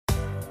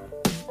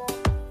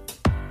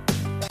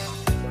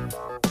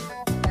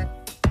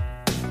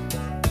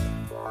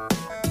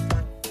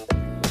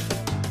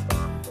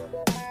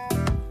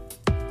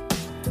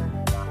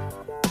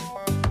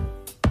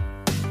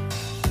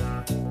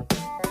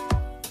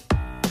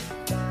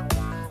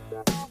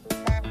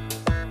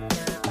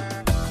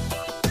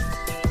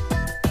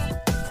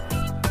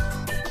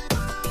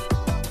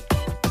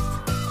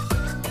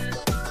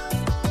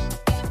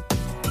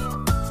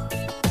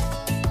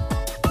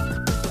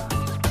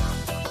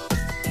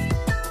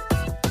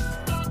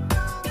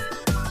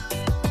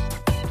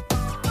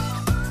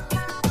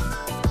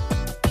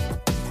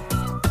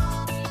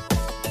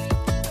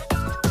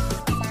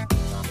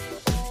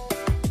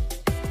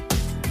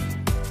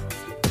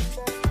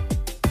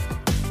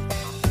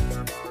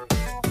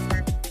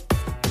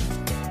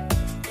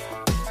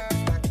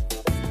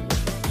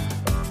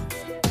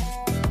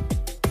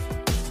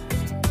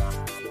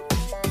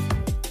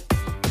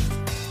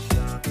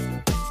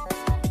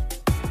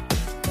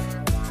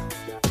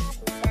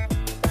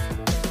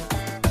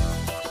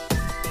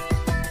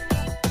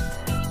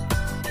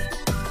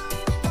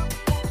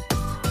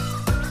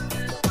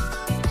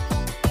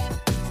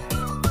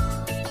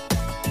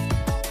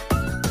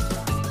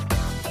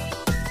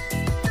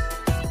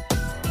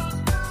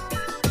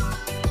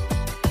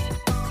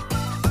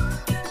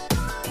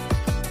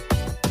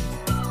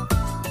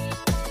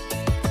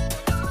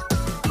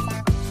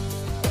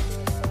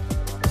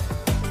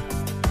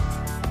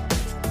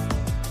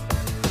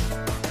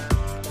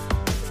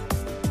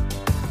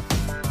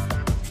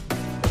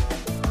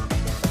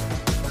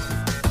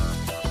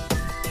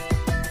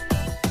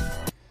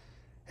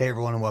Hey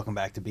everyone, and welcome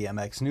back to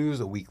BMX News,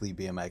 a weekly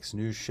BMX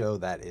news show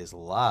that is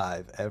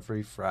live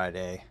every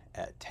Friday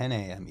at 10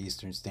 a.m.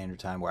 Eastern Standard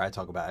Time, where I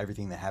talk about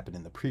everything that happened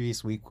in the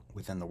previous week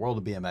within the world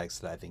of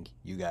BMX that I think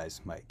you guys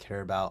might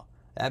care about.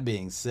 That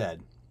being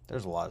said,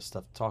 there's a lot of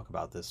stuff to talk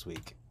about this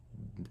week.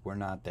 We're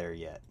not there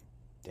yet.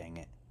 Dang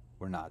it.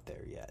 We're not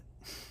there yet.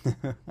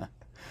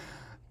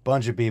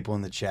 Bunch of people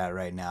in the chat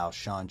right now.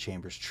 Sean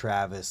Chambers,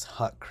 Travis,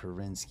 Huck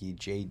Karinsky,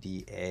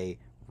 JDA,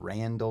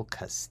 Randall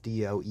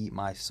Castillo, Eat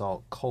My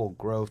Salt, Cole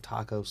Grove,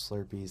 Taco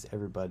Slurpees,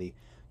 everybody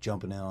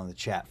jumping in on the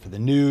chat for the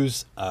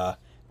news.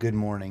 Good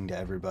morning to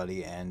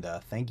everybody, and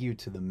thank you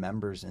to the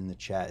members in the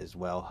chat as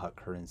well,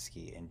 Huck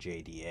Karinsky and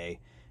JDA.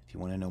 If you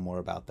want to know more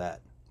about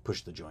that,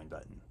 push the join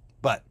button.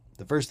 But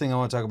the first thing I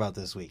want to talk about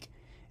this week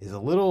is a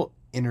little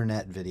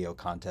internet video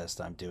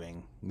contest I'm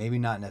doing. Maybe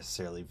not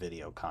necessarily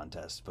video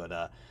contest,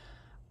 but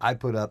I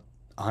put up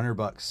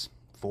 $100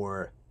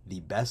 for the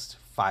best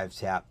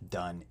 5-tap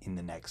done in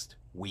the next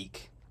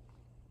week.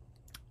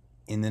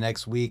 In the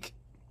next week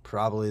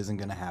probably isn't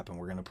going to happen.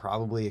 We're going to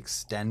probably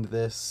extend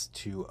this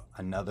to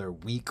another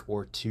week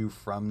or two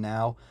from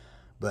now,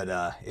 but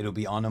it'll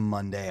be on a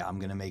Monday. I'm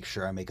going to make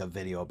sure I make a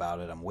video about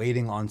it. I'm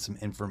waiting on some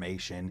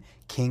information.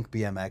 Kink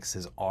BMX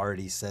has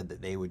already said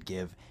that they would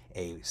give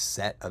a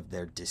set of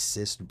their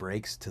desist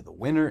brakes to the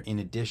winner in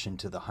addition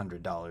to the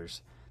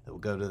 $100 that will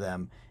go to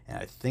them, and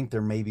I think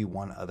there may be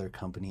one other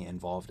company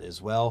involved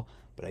as well,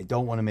 but I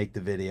don't want to make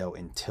the video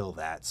until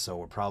that, so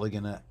we're probably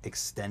going to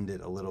extend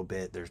it a little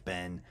bit. There's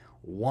been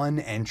one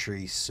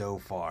entry so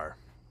far.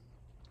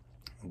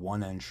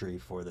 One entry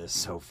for this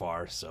so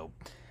far, so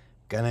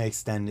going to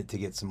extend it to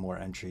get some more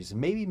entries and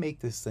maybe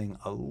make this thing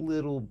a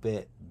little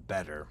bit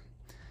better.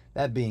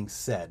 That being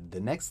said,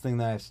 the next thing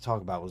that I have to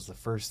talk about was the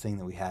first thing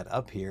that we had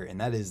up here, and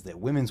that is that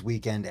Women's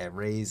Weekend at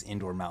Ray's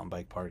Indoor Mountain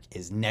Bike Park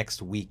is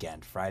next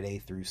weekend, Friday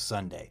through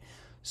Sunday.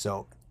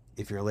 So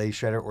if you're a lady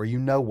shredder or you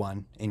know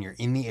one and you're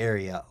in the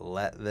area,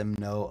 let them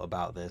know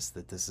about this,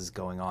 that this is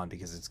going on,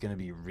 because it's going to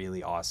be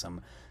really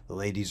awesome. The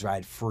ladies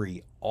ride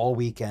free all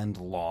weekend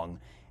long,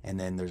 and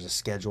then there's a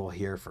schedule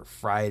here for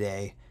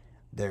Friday.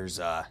 There's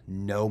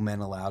no men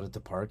allowed at the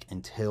park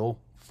until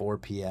 4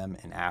 p.m.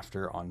 and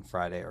after on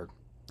Friday, or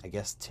I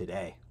guess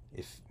today.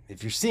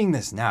 If you're seeing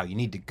this now, you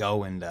need to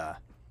go and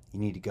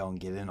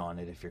get in on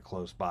it if you're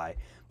close by.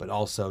 But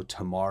also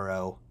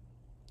tomorrow,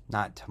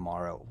 not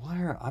tomorrow.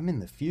 Where I'm in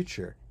the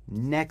future.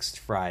 Next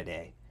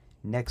Friday,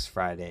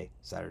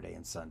 Saturday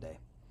and Sunday.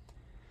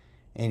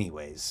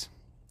 Anyways,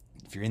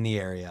 if you're in the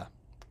area,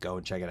 go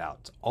and check it out.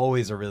 It's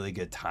always a really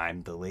good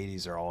time. The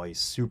ladies are always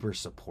super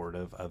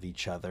supportive of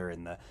each other,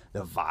 and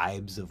the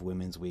vibes of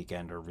Women's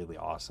Weekend are really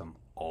awesome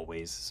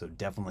always. So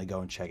definitely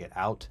go and check it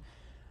out.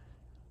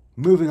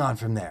 Moving on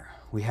from there,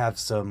 we have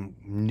some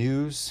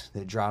news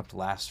that dropped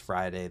last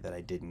Friday that I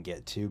didn't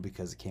get to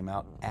because it came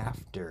out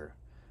after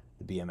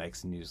the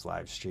BMX News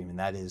live stream, and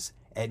that is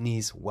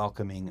Etnies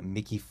welcoming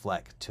Mickey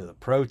Fleck to the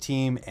pro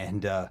team.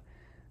 And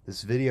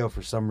this video,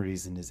 for some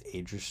reason, is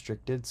age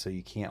restricted, so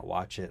you can't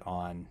watch it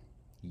on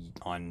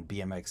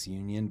BMX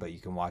Union, but you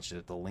can watch it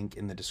at the link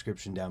in the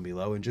description down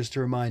below. And just to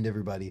remind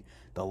everybody,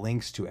 the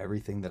links to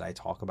everything that I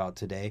talk about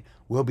today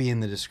will be in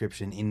the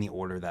description in the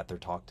order that they're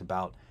talked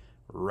about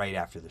right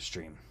after the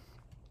stream.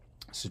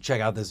 So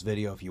check out this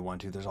video if you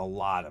want to. There's a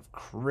lot of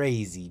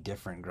crazy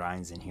different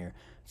grinds in here.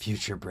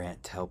 Future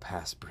Brant, Tell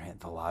Past Brant,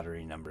 the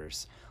lottery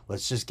numbers.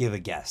 Let's just give a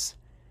guess.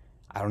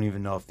 I don't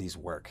even know if these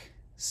work.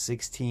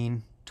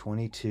 16,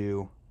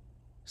 22,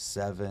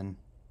 7,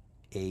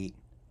 8,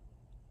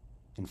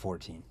 and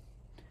 14.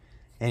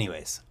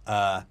 Anyways,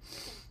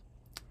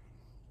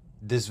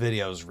 this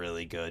video is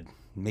really good.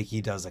 Mickey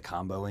does a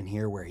combo in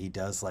here where he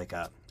does like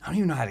a, I don't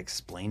even know how to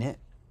explain it.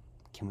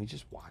 Can we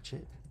just watch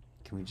it?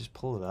 Can we just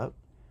pull it up?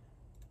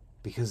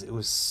 Because it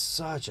was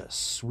such a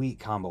sweet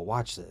combo.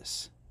 Watch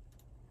this.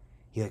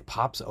 He like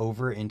pops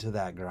over into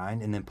that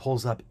grind and then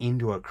pulls up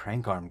into a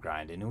crank arm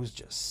grind, and it was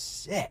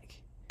just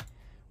sick.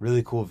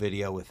 Really cool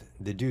video. With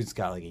the dude's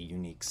got like a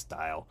unique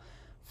style.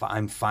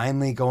 I'm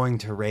finally going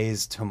to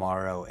Ray's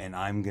tomorrow, and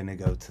I'm gonna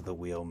go to the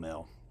wheel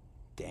mill.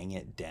 Dang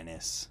it,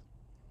 Dennis.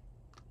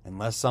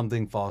 Unless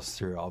something falls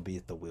through, I'll be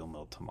at the wheel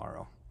mill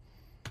tomorrow.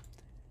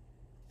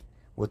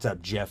 What's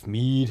up, Jeff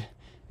Mead?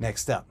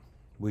 Next up,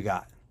 we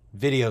got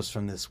videos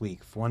from this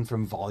week. One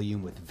from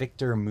Volume with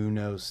Victor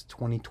Munoz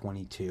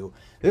 2022.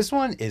 This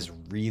one is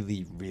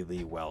really,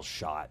 really well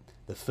shot.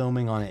 The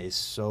filming on it is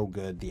so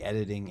good. The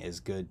editing is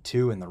good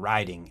too, and the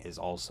riding is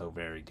also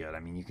very good.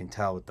 I mean, you can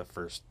tell with the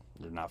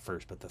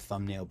the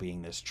thumbnail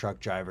being this truck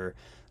driver.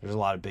 There's a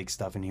lot of big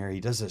stuff in here. He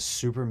does a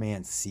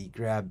Superman seat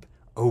grab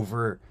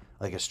over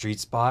like a street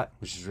spot,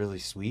 which is really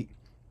sweet.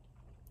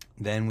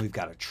 Then we've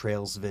got a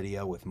trails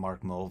video with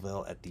Mark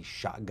Mulville at the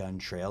Shotgun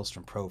Trails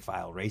from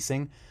Profile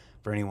Racing.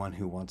 For anyone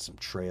who wants some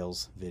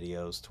trails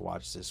videos to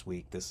watch this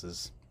week, this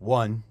is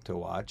one to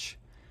watch.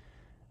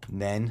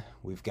 And then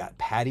we've got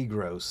Patty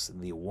Gross,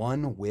 the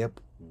One Whip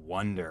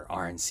Wonder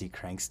RNC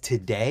cranks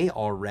today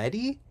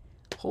already.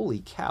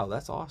 Holy cow,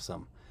 that's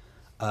awesome.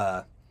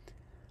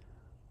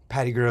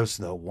 Patty Gross,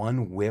 the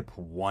one whip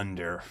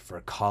wonder for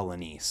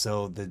Colony.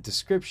 So the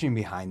description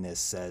behind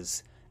this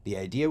says, the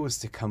idea was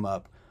to come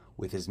up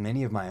with as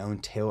many of my own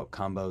tail whip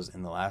combos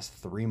in the last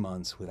 3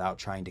 months without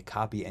trying to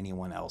copy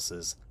anyone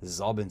else's. This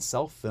has all been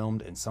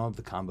self-filmed, and some of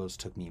the combos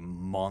took me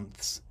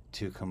months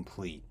to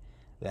complete.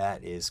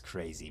 That is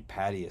crazy.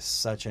 Patty is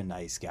such a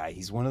nice guy.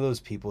 He's one of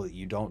those people that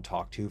you don't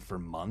talk to for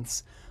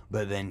months,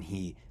 but then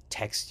he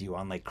texts you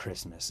on like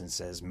Christmas and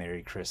says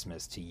Merry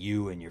Christmas to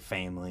you and your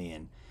family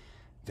and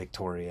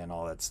Victoria and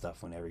all that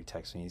stuff whenever he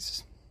texts me. He's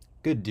just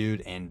good dude,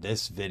 and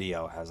this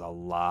video has a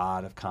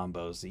lot of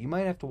combos that you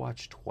might have to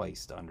watch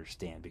twice to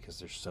understand because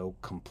they're so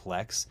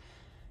complex,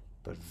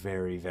 but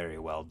very, very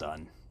well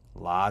done.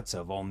 Lots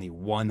of only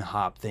one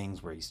hop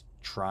things where he's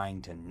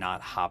trying to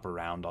not hop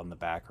around on the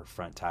back or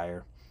front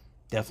tire.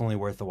 Definitely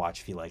worth the watch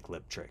if you like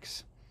lip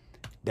tricks.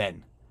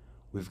 Then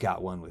we've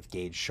got one with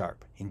Gage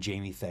Sharp and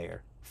Jamie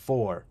Thayer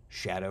for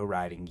Shadow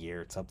riding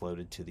gear. It's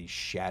uploaded to the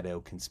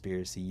Shadow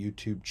Conspiracy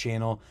YouTube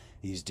channel.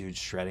 These dudes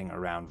shredding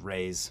around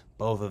Rays.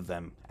 Both of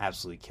them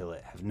absolutely kill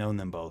it. Have known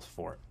them both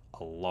for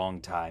a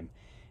long time,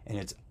 and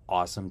it's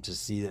awesome to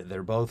see that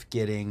they're both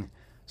getting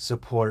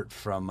support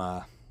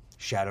from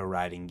Shadow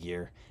riding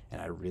gear,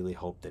 and I really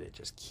hope that it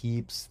just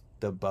keeps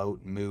the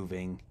boat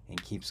moving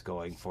and keeps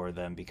going for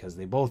them because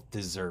they both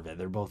deserve it.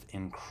 They're both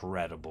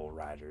incredible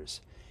riders,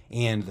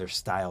 and their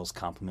styles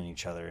complement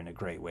each other in a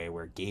great way,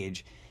 where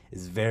Gage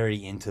is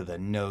very into the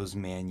nose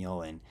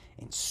manual and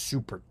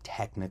super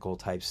technical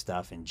type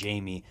stuff, and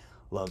Jamie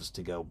loves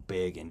to go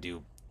big and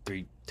do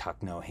 3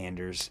 tuck no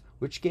handers,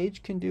 which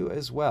Gage can do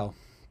as well.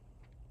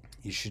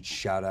 You should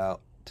shout out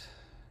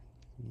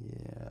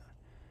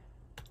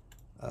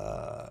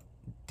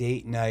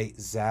date night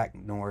Zach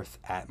North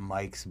at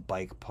Mike's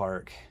Bike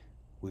Park.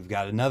 We've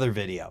got another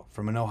video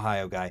from an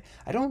Ohio guy.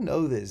 I don't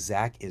know that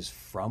Zach is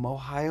from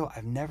Ohio.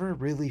 I've never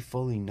really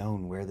fully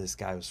known where this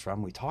guy was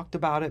from. We talked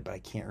about it, but I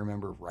can't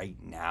remember right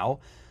now.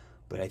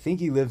 But I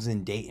think he lives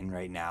in Dayton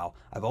right now.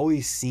 I've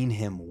always seen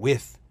him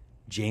with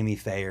Jamie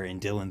Thayer and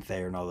Dylan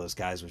Thayer and all those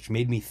guys, which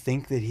made me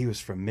think that he was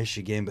from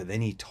Michigan, but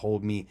then he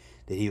told me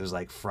that he was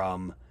like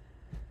from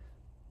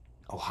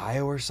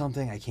Ohio or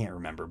something. I can't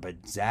remember,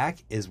 but Zach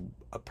is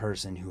a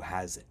person who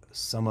has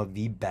some of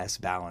the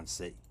best balance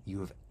that you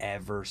have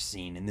ever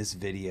seen, and this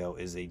video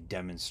is a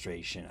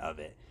demonstration of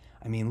it.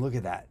 I mean, look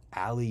at that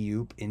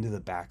alley-oop into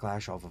the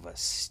backlash off of a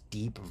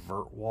steep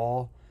vert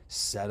wall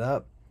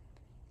setup,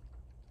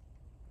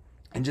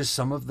 and just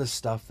some of the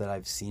stuff that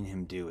I've seen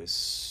him do is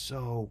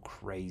so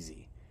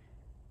crazy.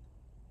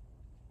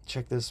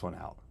 Check this one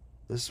out.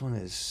 This one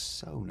is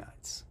so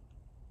nuts.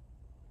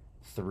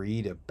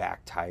 3 to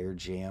back tire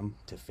jam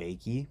to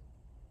fakie.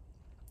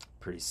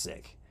 Pretty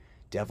sick.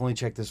 Definitely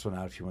check this one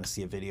out if you want to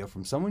see a video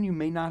from someone you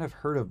may not have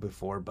heard of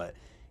before, but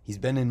he's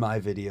been in my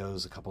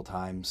videos a couple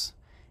times,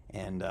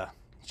 and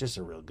he's just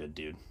a real good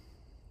dude.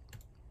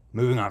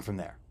 Moving on from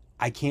there.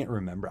 I can't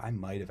remember. I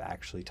might have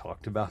actually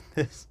talked about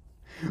this,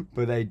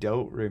 but I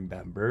don't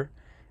remember.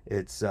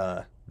 It's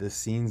The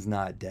Scene's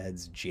Not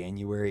Dead's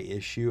January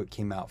issue. It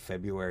came out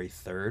February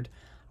 3rd.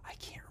 I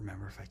can't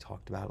remember if I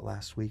talked about it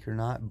last week or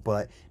not,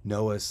 but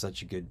Noah's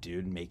such a good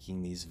dude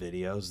making these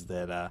videos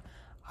that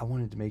I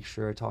wanted to make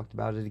sure I talked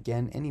about it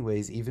again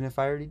anyways, even if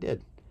I already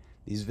did.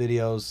 These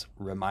videos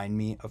remind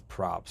me of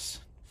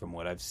props from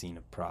what I've seen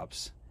of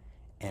props,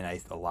 and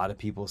a lot of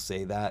people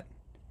say that,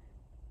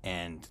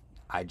 and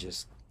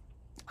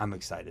I'm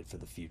excited for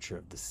the future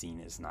of The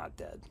Scene is Not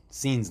Dead.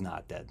 Scene's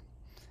Not Dead.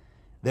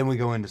 Then we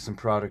go into some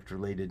product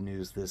related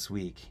news this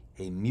week.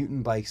 A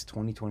Mutant Bikes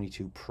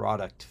 2022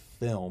 product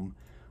film,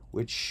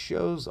 which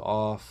shows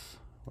off,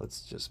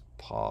 let's just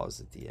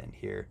pause at the end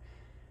here,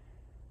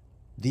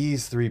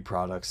 these 3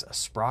 products: a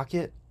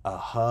sprocket, a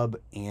hub,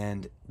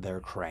 and their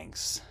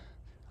cranks.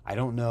 I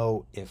don't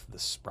know if the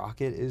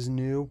sprocket is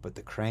new, but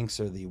the cranks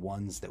are the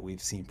ones that we've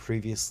seen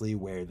previously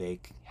where they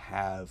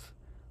have,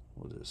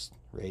 we'll just,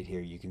 right here,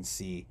 you can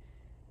see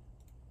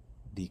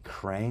the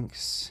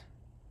cranks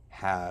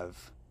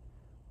have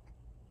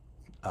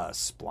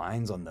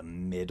splines on the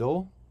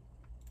middle.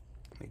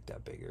 Make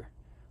that bigger.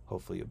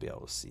 Hopefully you'll be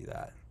able to see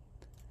that.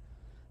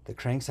 The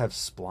cranks have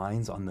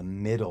splines on the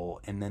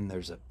middle, and then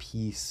there's a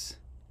piece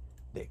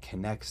that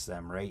connects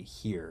them right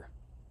here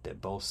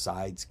that both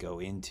sides go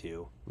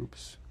into.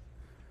 Oops.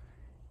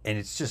 And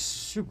it's just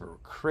super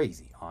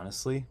crazy,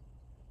 honestly.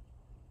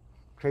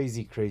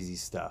 Crazy, crazy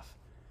stuff.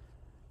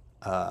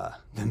 The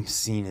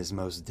Scene is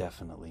most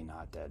definitely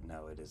not dead.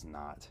 No, it is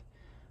not.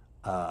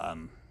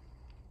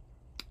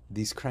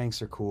 These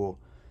cranks are cool.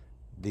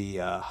 The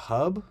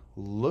hub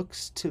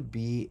looks to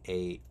be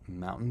a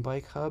mountain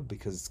bike hub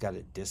because it's got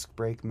a disc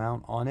brake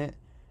mount on it,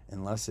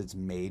 unless it's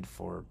made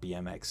for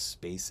BMX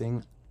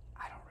spacing.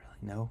 I don't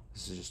really know.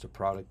 This is just a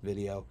product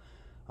video.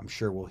 I'm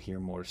sure we'll hear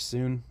more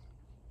soon.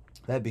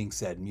 That being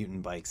said,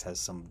 Mutant Bikes has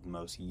some of the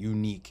most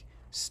unique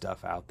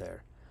stuff out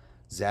there.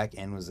 Zach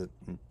N was at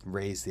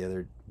Rays the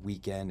other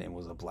weekend and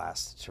was a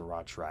blast to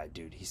watch ride,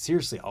 dude. He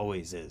seriously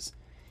always is.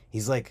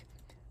 He's like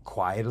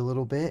quiet a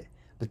little bit,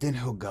 but then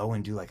he'll go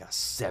and do like a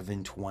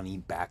 720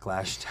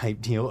 backlash type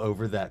deal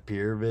over that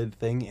pyramid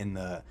thing in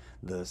the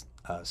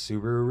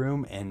Subaru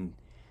room, and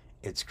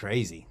it's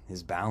crazy.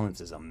 His balance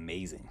is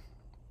amazing.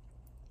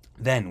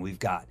 Then we've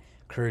got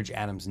Courage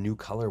Adams' new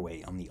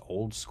colorway on the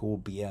old school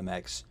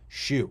BMX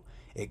shoe.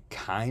 It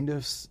kind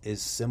of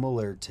is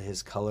similar to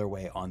his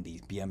colorway on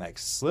the BMX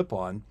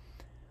slip-on,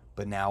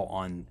 but now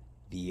on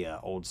the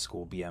old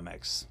school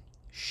BMX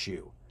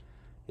shoe.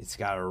 It's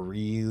got a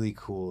really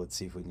cool, let's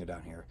see if we can go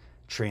down here,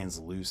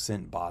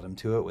 translucent bottom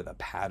to it with a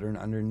pattern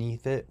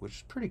underneath it, which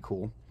is pretty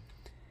cool.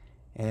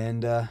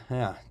 And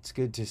yeah, it's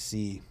good to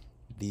see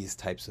these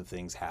types of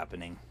things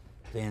happening.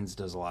 Vans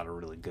does a lot of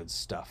really good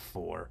stuff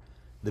for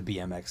the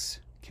BMX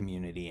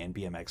community and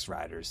BMX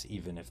riders,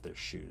 even if their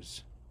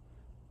shoes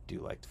do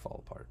like to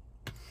fall apart.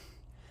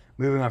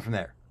 Moving on from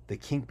there, the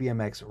Kink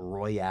BMX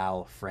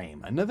Royale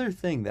frame. Another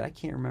thing that I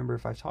can't remember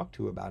if I've talked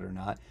about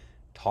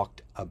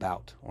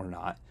or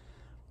not,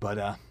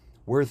 but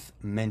worth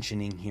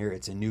mentioning here,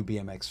 it's a new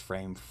BMX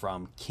frame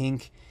from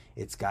Kink.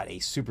 It's got a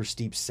super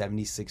steep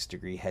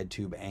 76-degree head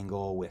tube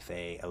angle with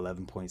a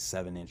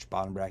 11.7-inch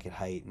bottom bracket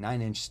height,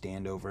 9-inch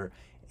standover,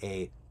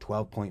 a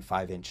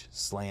 12.5-inch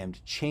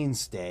slammed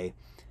chainstay,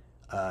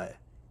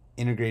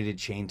 integrated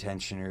chain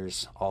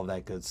tensioners, all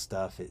that good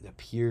stuff. It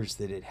appears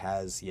that it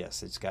has,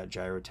 yes, it's got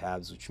gyro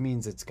tabs, which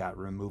means it's got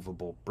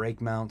removable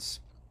brake mounts.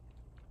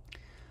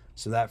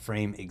 So that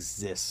frame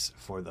exists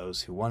for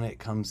those who want it. It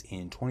comes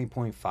in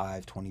 20.5,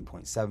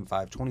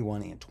 20.75,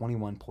 21, and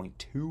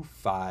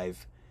 21.25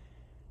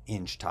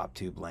 inch top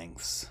tube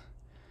lengths.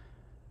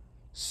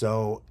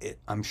 So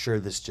I'm sure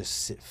this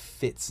just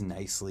fits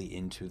nicely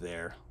into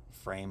their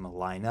frame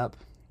lineup.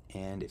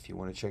 And if you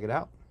want to check it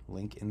out,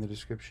 link in the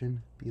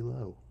description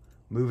below.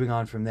 Moving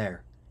on from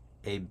there,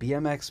 a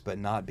BMX but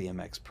not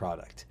BMX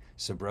product,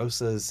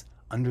 Sabrosa's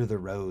Under the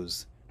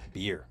Rose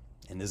beer.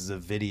 And this is a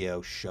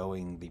video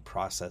showing the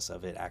process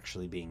of it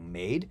actually being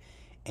made.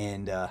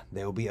 And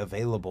they will be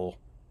available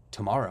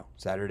tomorrow,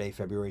 Saturday,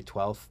 February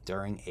 12th,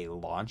 during a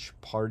launch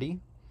party.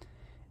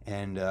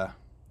 And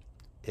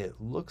it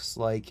looks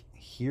like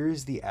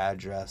here's the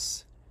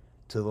address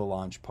to the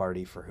launch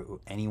party for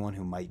anyone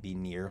who might be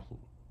near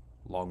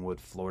Longwood,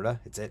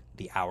 Florida. It's at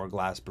the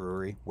Hourglass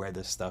Brewery where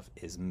this stuff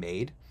is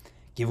made.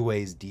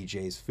 Giveaways,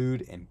 DJs,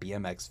 food, and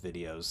BMX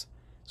videos,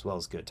 as well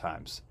as good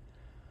times.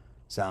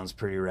 Sounds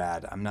pretty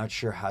rad. I'm not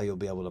sure how you'll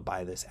be able to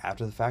buy this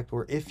after the fact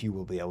or if you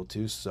will be able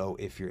to, so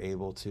if you're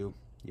able to,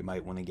 you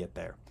might want to get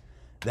there.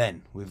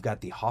 Then we've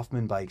got the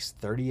Hoffman Bikes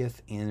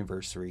 30th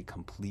Anniversary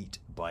Complete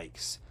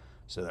Bikes.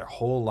 So their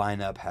whole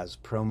lineup has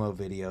promo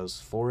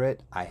videos for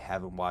it. I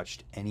haven't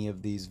watched any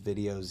of these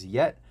videos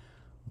yet,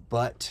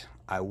 but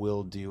I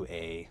will do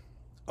a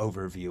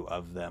overview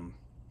of them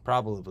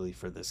probably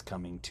for this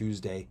coming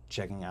Tuesday,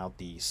 checking out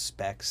the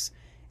specs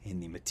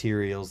and the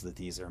materials that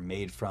these are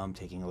made from,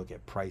 taking a look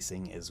at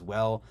pricing as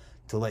well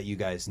to let you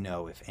guys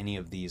know if any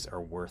of these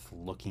are worth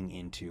looking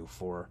into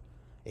for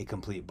a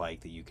complete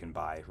bike that you can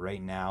buy.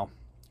 Right now,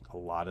 a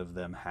lot of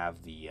them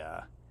have the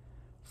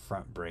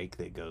front brake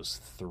that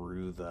goes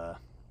through the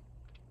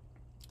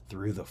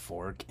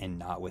fork and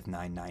not with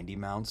 990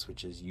 mounts,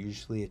 which is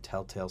usually a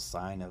telltale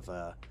sign of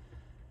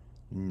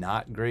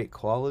not great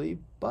quality,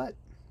 but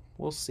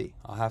we'll see.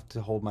 I'll have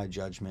to hold my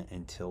judgment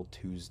until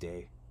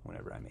Tuesday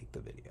whenever I make the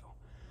video.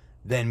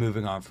 Then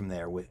moving on from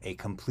there with a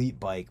complete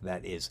bike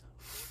that is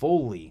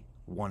fully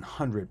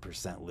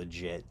 100%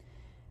 legit,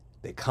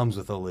 that comes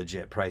with a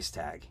legit price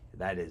tag.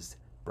 That is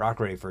Brock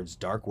Rayford's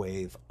Dark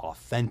Wave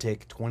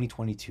Authentic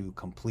 2022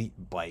 complete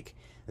bike.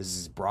 This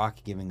is Brock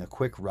giving a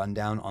quick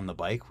rundown on the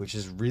bike, which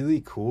is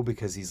really cool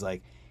because he's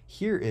like,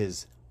 here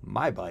is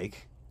my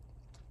bike,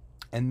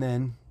 and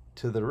then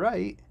to the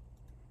right,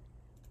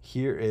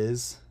 here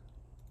is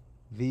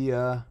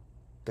the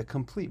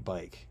complete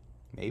bike.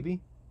 Maybe.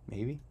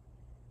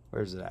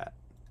 Where's it at?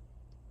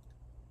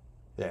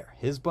 There,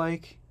 his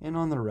bike, and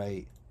on the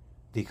right,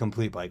 the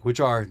complete bike, which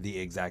are the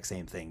exact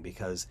same thing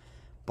because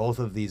both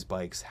of these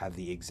bikes have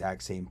the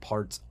exact same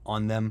parts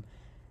on them.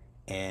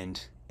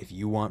 And if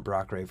you want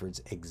Brock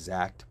Rayford's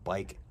exact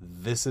bike,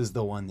 this is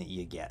the one that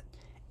you get.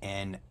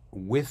 And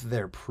with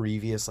their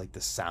previous, like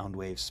the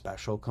Soundwave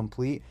Special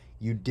Complete,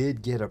 you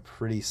did get a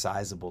pretty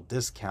sizable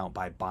discount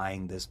by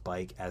buying this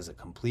bike as a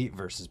complete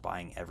versus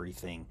buying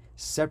everything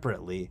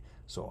separately.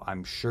 So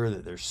I'm sure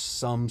that there's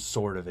some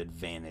sort of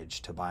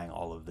advantage to buying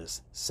all of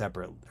this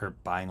separate, or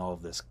buying all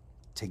of this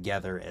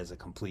together as a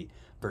complete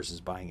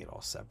versus buying it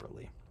all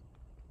separately.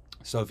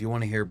 So if you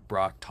want to hear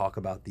Brock talk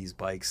about these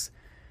bikes,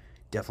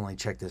 definitely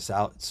check this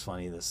out. It's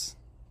funny, this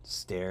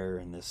stair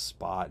and this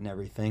spot and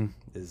everything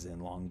is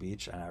in Long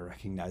Beach, and I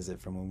recognize it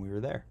from when we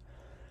were there.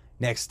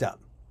 Next up,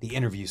 the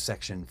interview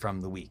section from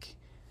the week.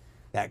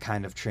 That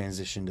kind of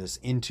transitioned us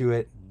into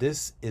it.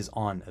 This is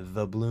on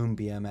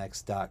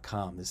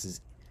thebloombmx.com. This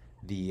is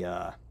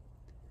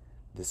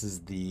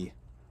the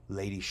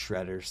Lady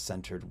Shredder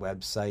centered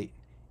website,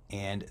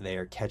 and they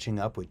are catching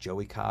up with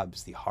Joey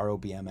Cobbs, the Haro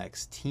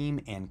BMX team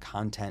and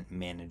content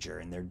manager.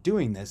 And they're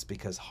doing this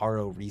because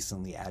Haro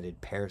recently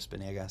added Paris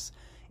Benegas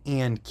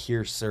and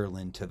Keir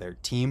Serlin to their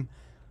team.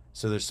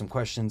 So there's some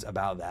questions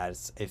about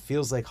that. It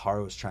feels like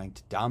Haro is trying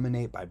to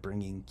dominate by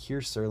bringing Keir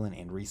Serlin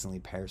and recently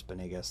Paris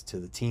Benegas to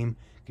the team.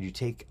 Could you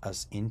take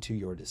us into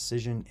your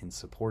decision in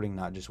supporting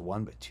not just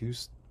one but two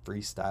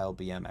freestyle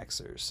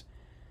BMXers?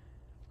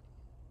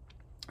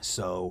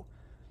 So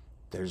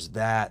there's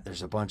that.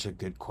 There's a bunch of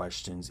good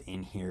questions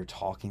in here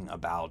talking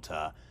about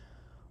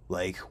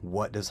like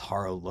what does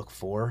Haro look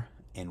for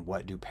and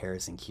what do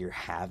Paris and Keir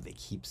have that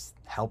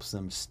helps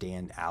them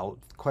stand out.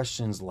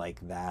 Questions like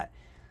that.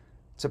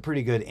 It's a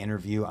pretty good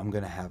interview. I'm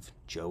going to have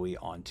Joey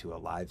onto a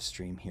live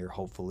stream here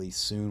hopefully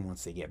soon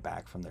once they get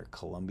back from their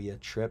Colombia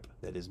trip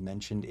that is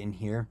mentioned in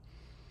here.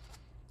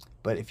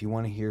 But if you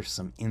want to hear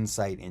some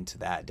insight into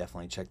that,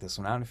 definitely check this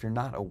one out. If you're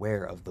not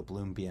aware of the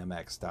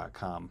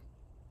bloombmx.com,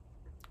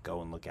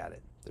 go and look at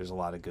it. There's a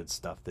lot of good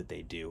stuff that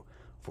they do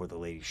for the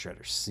Lady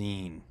Shredder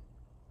scene.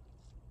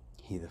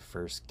 He the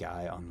first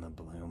guy on the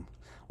Bloom.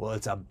 Well,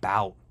 it's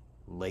about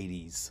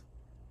ladies,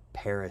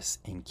 Paris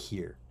and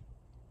Keir.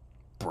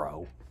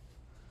 Bro.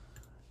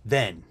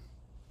 Then,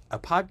 a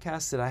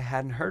podcast that I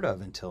hadn't heard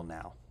of until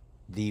now.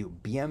 The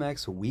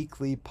BMX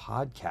Weekly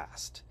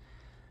Podcast.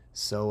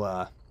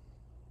 So,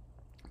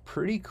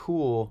 pretty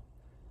cool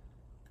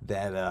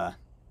that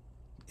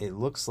it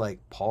looks like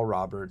Paul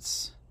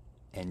Roberts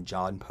and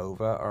John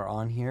Pova are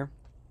on here.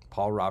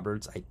 Paul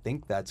Roberts, I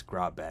think that's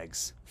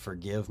Grotbags.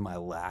 Forgive my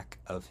lack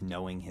of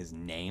knowing his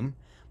name,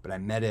 but I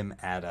met him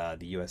at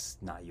the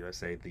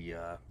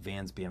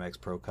Vans BMX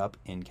Pro Cup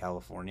in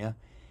California,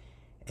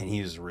 and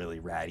he was really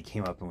rad. He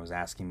came up and was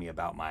asking me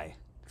about my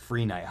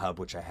Free Night Hub,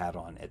 which I had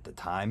on at the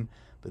time,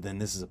 but then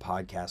this is a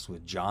podcast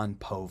with John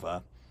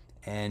Pova,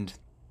 and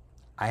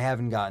I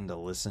haven't gotten to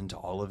listen to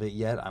all of it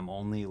yet. I'm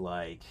only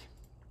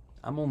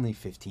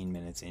 15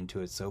 minutes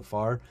into it so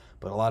far,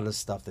 but a lot of the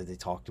stuff that they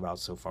talked about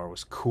so far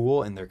was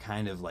cool, and they're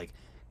kind of like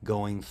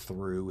going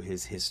through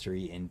his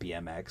history in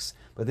BMX.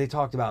 But they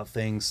talked about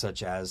things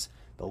such as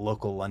the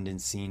local London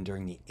scene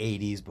during the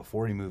 80s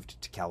before he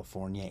moved to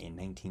California in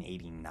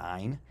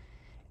 1989.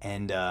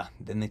 And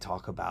then they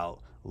talk about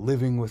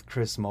living with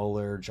Chris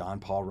Moeller, John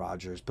Paul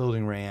Rogers,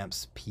 building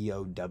ramps,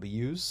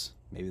 POWs.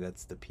 Maybe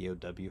that's the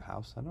POW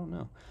house. I don't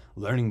know.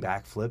 Learning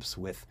backflips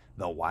with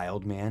the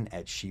Wild Man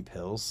at Sheep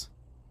Hills.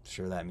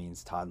 Sure that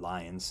means Todd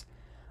Lyons.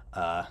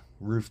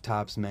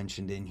 Rooftops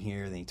mentioned in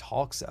here. Then he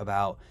talks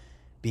about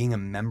being a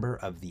member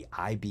of the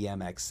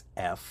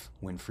IBMXF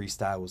when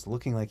freestyle was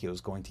looking like it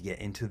was going to get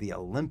into the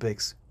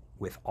Olympics,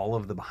 with all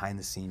of the behind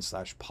the scenes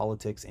 /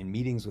 politics and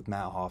meetings with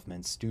Matt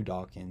Hoffman, Stu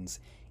Dawkins,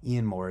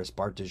 Ian Morris,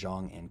 Bart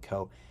DeJong, and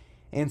co.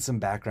 And some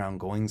background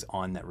goings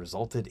on that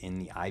resulted in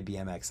the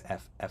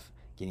IBMXFF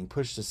getting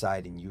pushed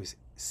aside and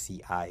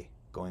UCI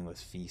going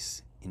with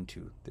FIS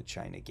into the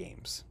China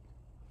Games.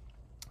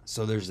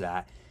 So there's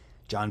that.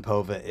 John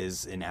Pova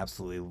is an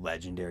absolutely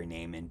legendary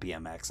name in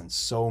BMX, and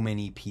so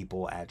many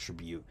people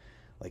attribute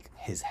like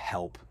his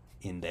help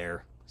in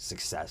their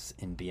success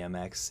in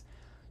BMX.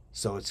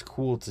 So it's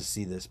cool to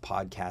see this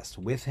podcast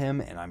with him,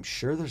 and I'm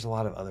sure there's a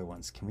lot of other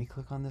ones. Can we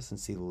click on this and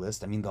see the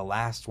list? I mean, the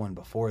last one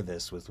before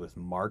this was with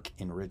Mark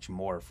and Rich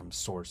Moore from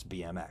Source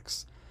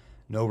BMX.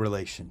 No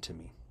relation to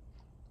me.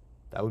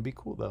 That would be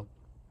cool, though.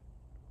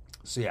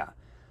 So yeah,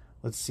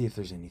 let's see if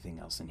there's anything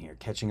else in here.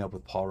 Catching up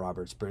with Paul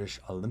Roberts, British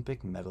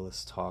Olympic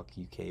Medalist Talk,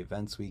 UK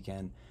Events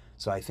Weekend.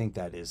 So I think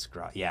that is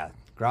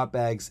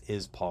Grotbags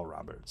is Paul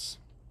Roberts.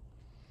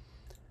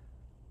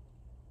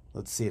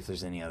 Let's see if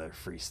there's any other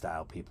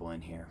freestyle people in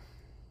here.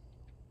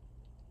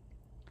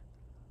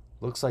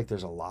 Looks like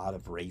there's a lot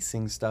of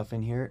racing stuff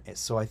in here.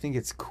 So I think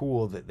it's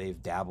cool that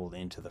they've dabbled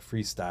into the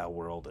freestyle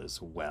world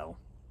as well.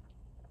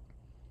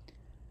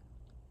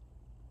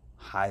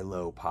 High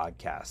Low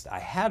Podcast. I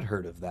had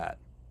heard of that.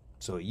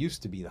 So it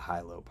used to be the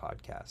High Low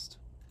Podcast.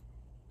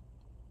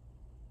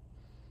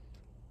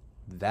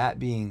 That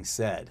being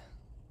said,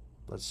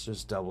 let's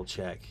just double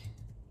check.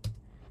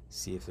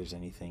 See if there's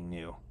anything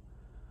new.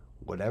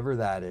 Whatever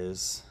that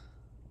is,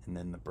 and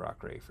then the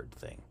Brock Rayford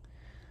thing.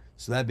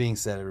 So that being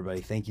said, everybody,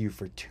 thank you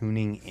for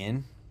tuning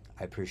in.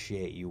 I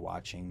appreciate you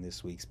watching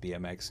this week's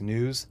BMX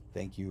news.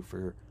 Thank you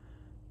for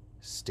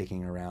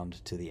sticking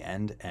around to the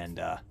end,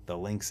 and the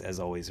links, as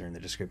always, are in the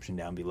description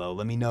down below.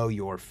 Let me know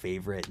your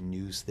favorite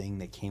news thing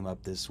that came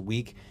up this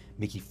week.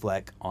 Mickey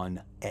Fleck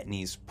on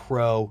Etnies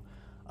Pro,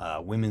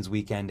 Women's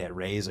Weekend at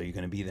Ray's. Are you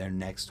going to be there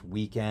next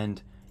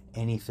weekend?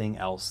 Anything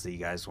else that you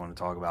guys want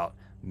to talk about?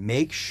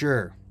 Make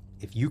sure,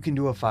 if you can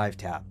do a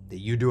 5-tap, that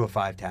you do a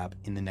 5-tap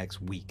in the next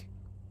week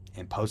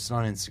and post it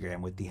on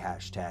Instagram with the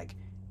hashtag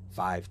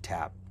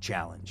 5-tap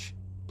challenge.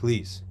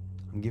 Please,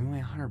 I'm giving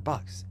away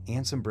 $100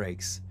 and some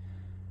breaks.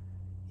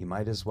 You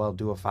might as well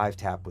do a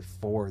 5-tap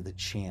for the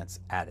chance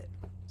at it.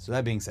 So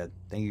that being said,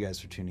 thank you guys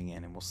for tuning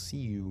in, and we'll see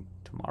you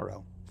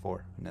tomorrow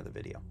for another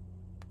video.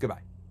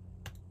 Goodbye.